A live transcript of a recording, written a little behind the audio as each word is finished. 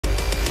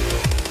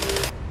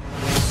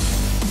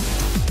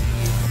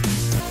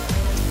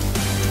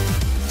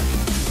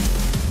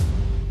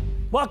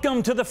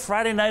Welcome to the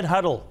Friday Night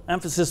Huddle.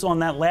 Emphasis on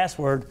that last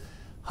word.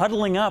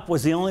 Huddling up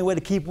was the only way to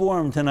keep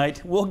warm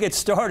tonight. We'll get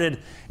started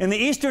in the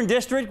Eastern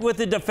District with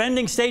the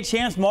defending state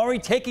champs Maury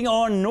taking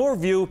on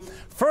Norview.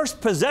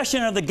 First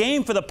possession of the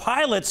game for the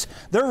Pilots.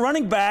 Their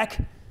running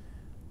back,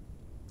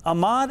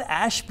 Ahmad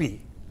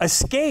Ashby,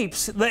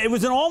 escapes. It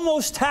was an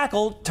almost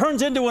tackle,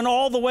 turns into an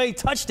all-the-way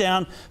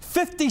touchdown,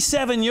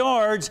 57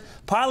 yards.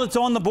 Pilots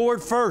on the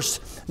board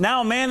first.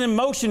 Now a man in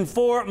motion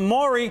for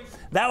Maury.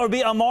 That would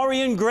be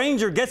Amarian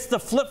Granger. Gets the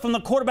flip from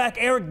the quarterback,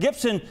 Eric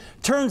Gibson.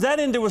 Turns that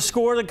into a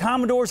score. The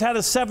Commodores had a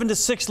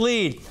 7-6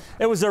 lead.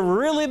 It was a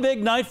really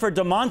big night for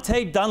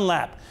DeMonte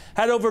Dunlap.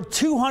 Had over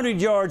 200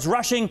 yards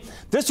rushing.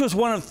 This was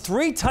one of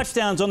 3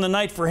 touchdowns on the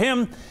night for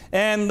him.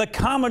 And the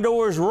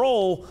Commodores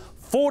roll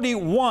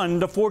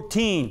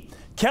 41-14.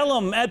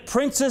 Kellum at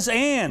Princess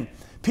Anne.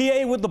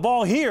 PA with the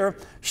ball here.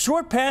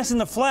 Short pass in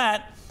the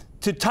flat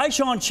to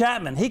Tyshawn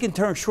Chapman. He can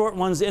turn short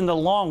ones into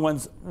long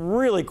ones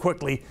really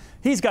quickly.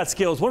 He's got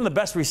skills. One of the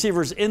best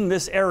receivers in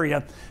this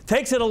area.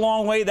 Takes it a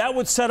long way. That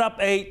would set up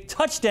a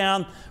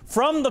touchdown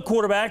from the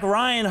quarterback,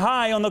 Ryan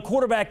High, on the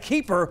quarterback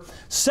keeper.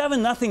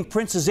 7-0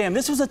 Princess Anne.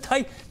 This was a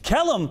tight.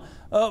 Kellum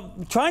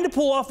trying to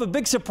pull off a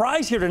big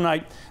surprise here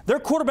tonight. Their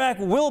quarterback,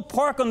 Will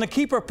Park, on the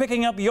keeper,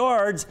 picking up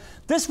yards.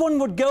 This one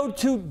would go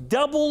to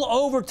double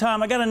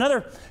overtime. I got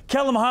another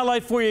Kellum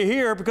highlight for you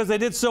here because they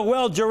did so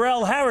well.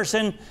 Jarrell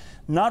Harrison,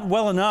 not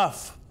well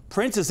enough.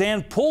 Princess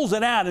Anne pulls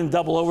it out in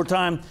double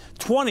overtime,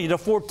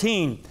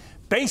 20-14.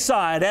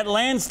 Bayside at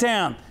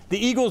Lansdowne.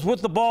 The Eagles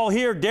with the ball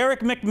here.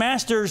 Derek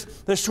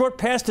McMasters, the short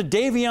pass to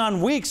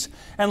Davion Weeks.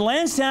 And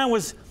Lansdowne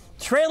was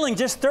trailing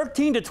just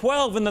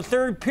 13-12 in the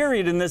third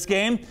period in this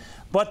game.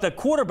 But the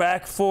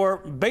quarterback for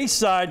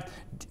Bayside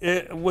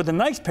with a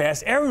nice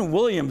pass, Aaron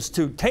Williams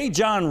to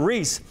Tajon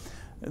Reese.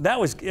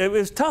 It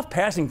was tough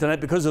passing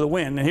tonight because of the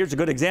wind, and here's a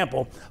good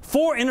example.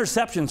 4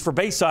 interceptions for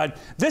Bayside.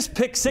 This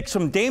pick 6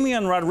 from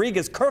Damian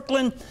Rodriguez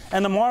Kirkland,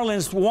 and the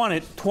Marlins won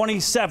it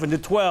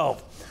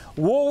 27-12.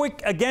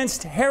 Warwick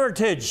against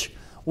Heritage.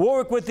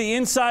 Warwick with the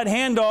inside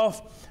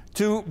handoff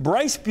to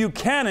Bryce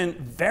Buchanan,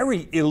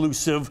 very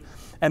elusive.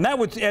 And that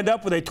would end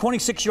up with a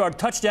 26-yard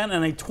touchdown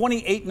and a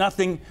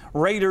 28-0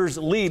 Raiders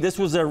lead. This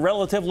was a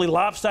relatively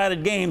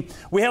lopsided game.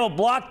 We have a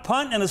blocked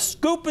punt and a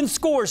scoop and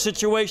score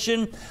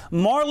situation.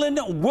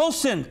 Marlon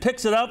Wilson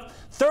picks it up.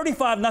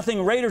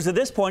 35-0 Raiders at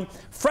this point.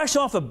 Fresh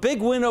off a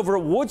big win over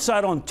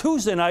Woodside on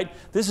Tuesday night.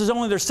 This is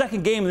only their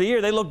second game of the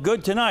year. They look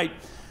good tonight.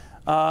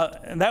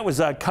 And that was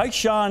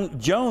Kaishan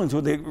Jones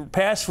with a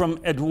pass from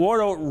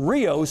Eduardo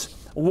Rios.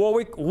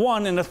 Warwick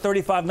won in a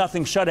 35-0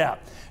 shutout.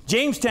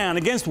 Jamestown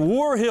against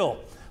War Hill.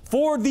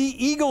 For the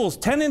Eagles,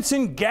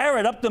 Tennyson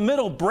Garrett up the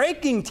middle,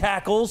 breaking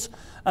tackles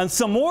and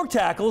some more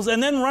tackles,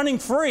 and then running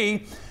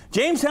free.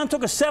 Jamestown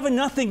took a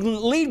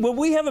 7-0 lead, but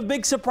we have a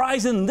big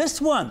surprise in this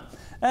one.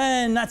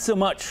 And not so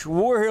much.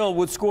 War Hill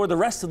would score the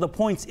rest of the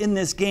points in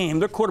this game.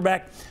 Their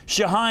quarterback,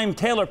 Shaheim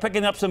Taylor,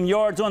 picking up some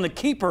yards on the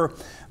keeper.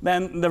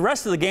 Then the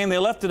rest of the game, they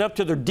left it up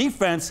to their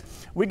defense.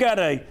 We got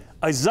a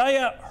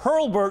Isaiah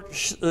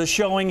Hurlburt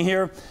showing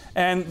here,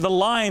 and the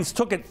Lions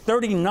took it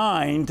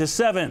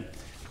 39-7.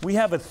 We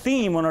have a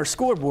theme on our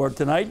scoreboard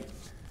tonight.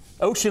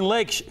 Ocean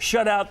Lake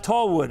shut out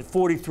Tallwood,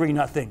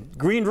 43-0.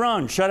 Green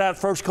Run shut out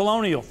First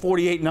Colonial,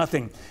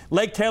 48-0.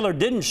 Lake Taylor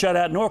didn't shut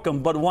out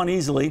Norcom, but won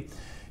easily.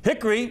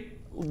 Hickory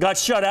got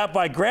shut out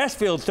by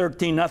Grassfield,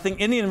 13-0.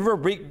 Indian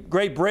River,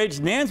 Great Bridge,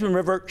 Nansemond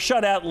River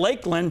shut out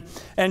Lakeland,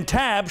 and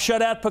Tab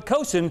shut out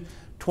Poquoson,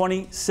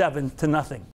 27-0.